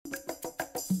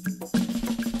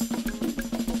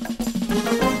I'm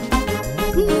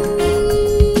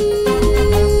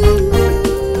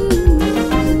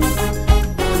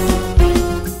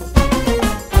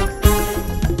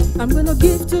gonna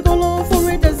give to the Lord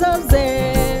for it deserves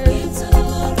it.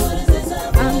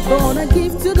 I'm gonna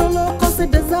give to the Lord cause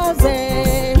it deserves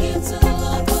it.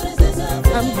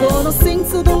 I'm gonna sing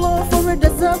to the Lord for it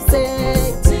deserves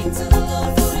it.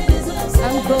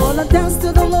 I'm gonna dance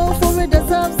to the Lord for it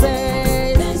deserves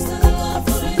it.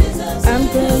 I'm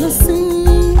gonna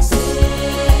sing,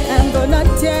 I'm gonna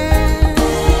dance,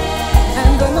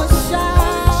 I'm gonna shout.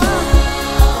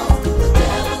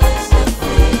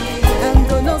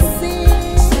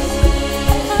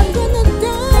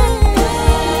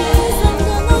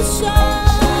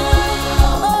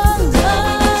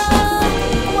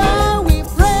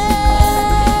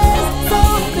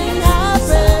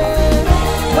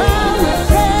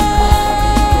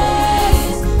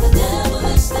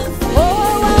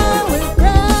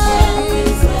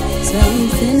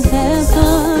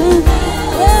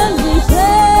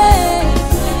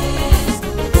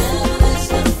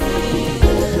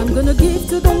 Give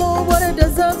to the Lord what it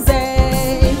deserves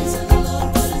it.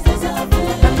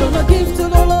 I'm gonna give to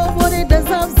the Lord what it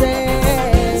deserves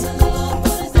it.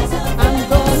 I'm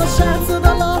gonna shout to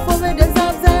the Lord for it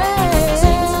deserves it.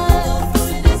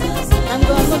 I'm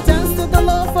gonna dance to the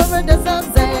Lord for it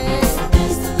deserves it.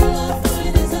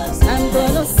 I'm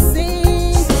gonna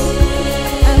sing,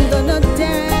 I'm gonna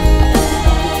dance,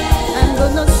 I'm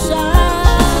gonna shout.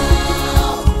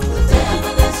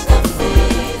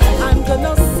 I'm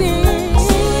gonna sing.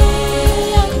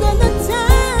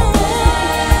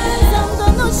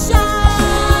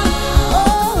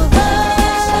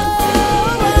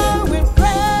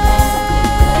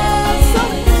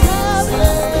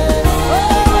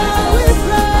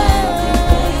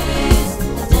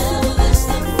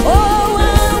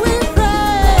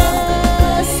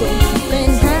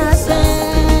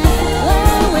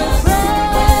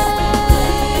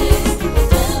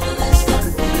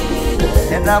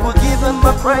 And I will give him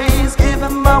my praise, give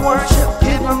him my worship,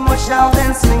 give him my shout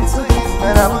and sing to him.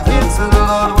 And I will give to the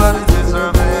Lord what is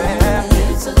deserving.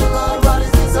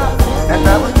 And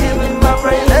I will give him my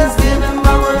praise, give him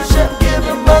my worship, give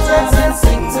him my dance and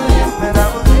sing to him. And I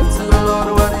will give to the Lord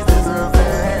what is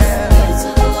deserving.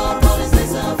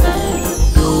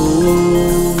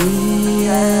 Glory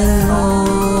and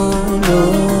honor,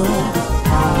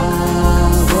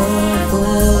 power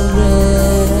forever.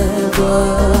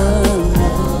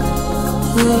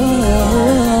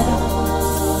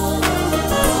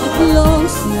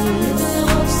 Belongs to you.